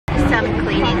Some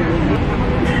cleaning.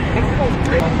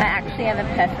 I actually have a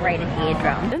perforated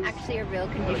eardrum. Actually a real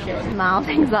condition. Mild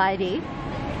anxiety.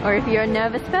 Or if you're a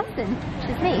nervous person, which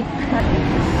is me.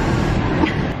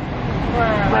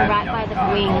 We're right by the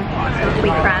wing. We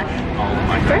crashed.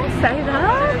 Don't say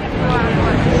that.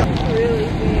 It's really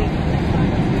big.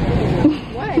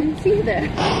 Why? I didn't see you there.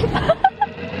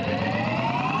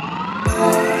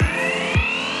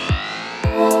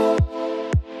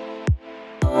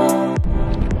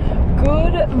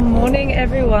 Good morning,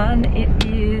 everyone. It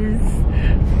is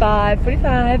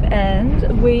 5:45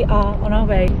 and we are on our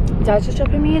way. Dad's just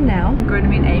dropping me in now. I'm going to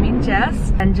meet Amy and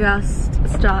Jess and just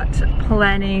start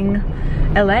planning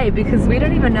LA because we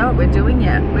don't even know what we're doing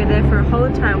yet. We're there for a whole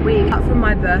entire week. Apart from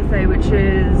my birthday, which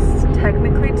is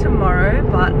technically tomorrow,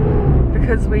 but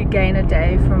because we gain a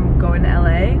day from going to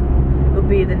LA, it'll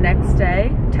be the next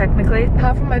day, technically.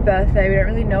 Apart from my birthday, we don't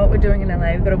really know what we're doing in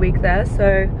LA. We've got a week there,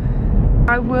 so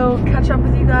I will catch up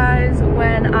with you guys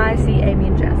when I see Amy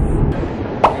and Jess.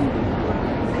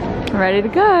 Ready to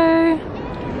go.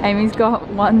 Amy's got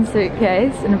one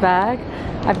suitcase and a bag.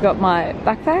 I've got my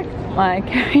backpack, my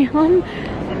carry-on,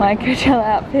 my Coachella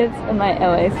outfits, and my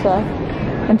LA stuff.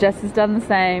 And Jess has done the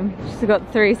same. She's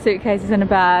got 3 suitcases and a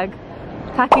bag.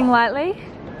 Packing lightly.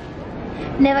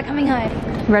 Never coming home.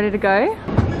 Ready to go?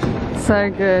 So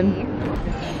good.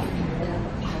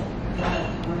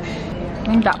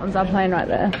 I think that one's our plane right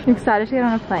there. You excited to get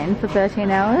on a plane for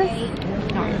 13 hours?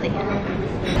 Not really.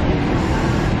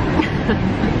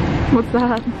 What's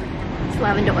that? It's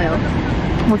lavender oil.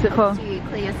 What's it for? To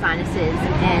clear your sinuses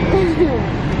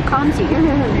and calms you. So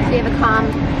you have a calm,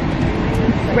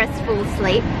 restful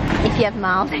sleep. If you have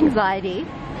mild anxiety,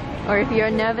 or if you're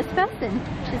a nervous person,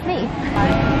 which is me.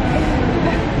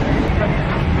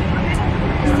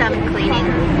 Some cleaning.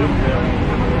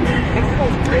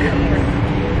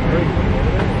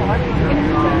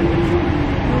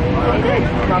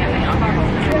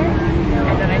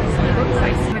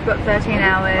 We've got 13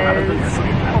 hours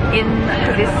in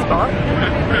this spot.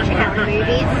 Check out the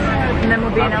movies. And then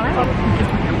we'll be in LA.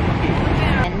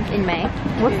 And in May.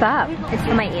 What's that? It's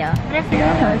for my ear. Can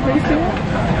I please see it?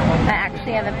 I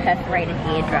actually have a perforated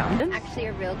eardrum. Actually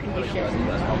a real condition.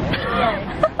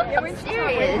 I'm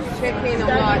serious.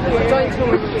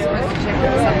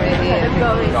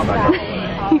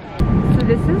 So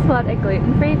this is what a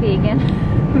gluten-free vegan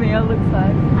meal looks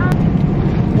like.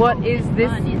 What is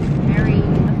this?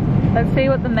 Let's see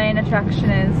what the main attraction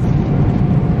is.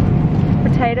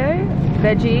 Potato,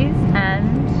 veggies,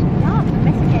 and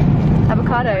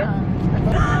avocado.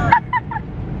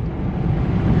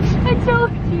 I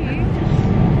told you.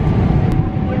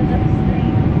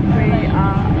 We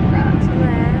are about to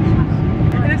land.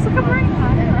 It looks like I'm wearing a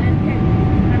hat.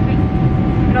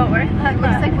 You're not wearing a hat. It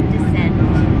looks like we descend.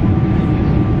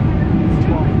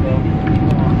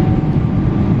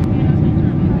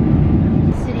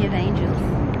 City of Angels.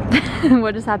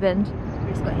 What just happened?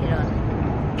 We just got hit on.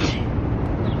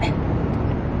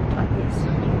 Like this.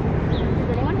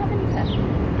 Does anyone have any perfume?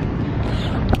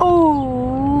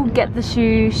 Oh, get the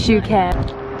shoe cam.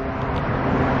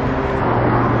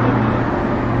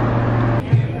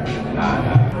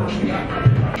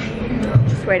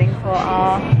 Just waiting for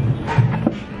our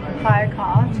hire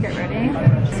car to get ready.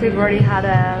 So we've already had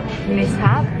a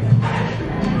mishap.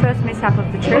 First mishap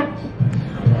of the trip.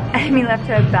 Amy left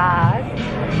her bag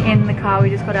in the car we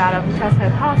just got out of, which has her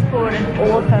passport and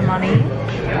all of her money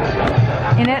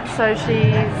in it, so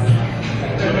she's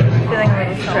feeling a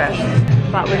little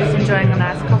stressed. But we're just enjoying a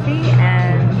nice coffee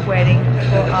and waiting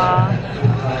for our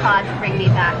Car to bring me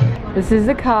back. This is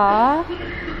the car.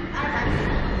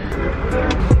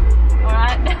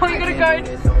 Alright, now we gotta go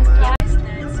to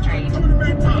Street.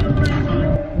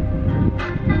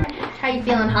 How you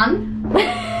feeling, hun?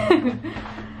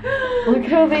 Look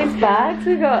at all these bags.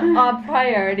 We've got our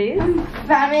priorities.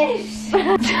 Famished.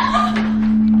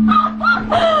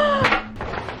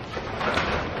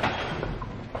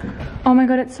 Oh my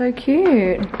god, it's so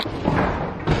cute.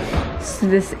 So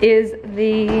this is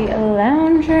the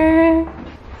lounger.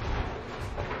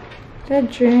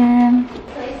 Bedroom.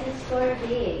 Places for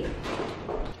me.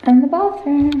 And the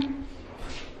bathroom.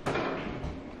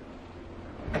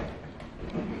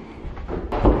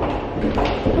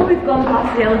 Oh, we've gone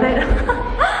past the elevator.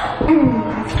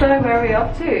 So where are we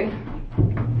off to?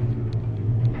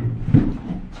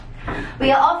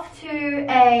 We are off to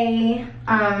a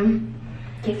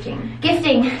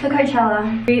gifting for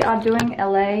Coachella. We are doing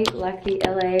LA like the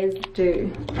LAs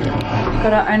do.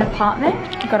 Got our own apartment,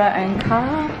 got our own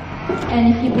car.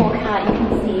 And if you walk out, you can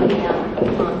see the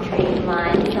palm tree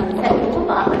line Sunset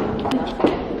Boulevard.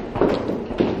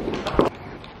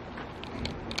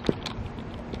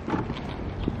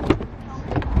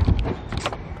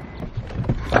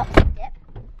 Yep.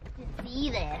 See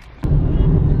you there.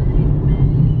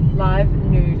 Live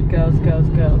nude girls, girls,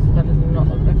 girls. That does not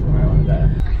look like somewhere I want to go.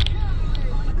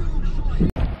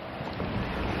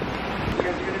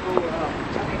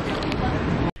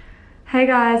 Hey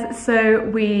guys, so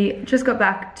we just got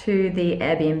back to the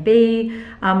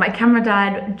Airbnb. My camera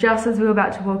died just as we were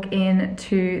about to walk in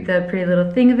to the Pretty Little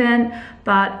Thing event,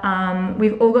 but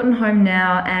we've all gotten home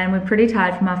now and we're pretty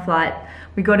tired from our flight.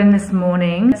 We got in this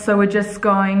morning, so we're just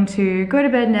going to go to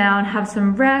bed now and have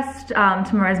some rest.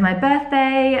 Tomorrow's my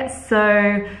birthday,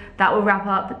 so that will wrap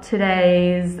up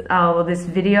today's, this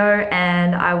video,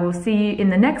 and I will see you in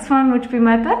the next one, which will be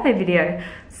my birthday video.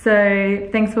 So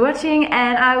thanks for watching,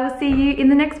 and I will see you in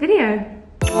the next video.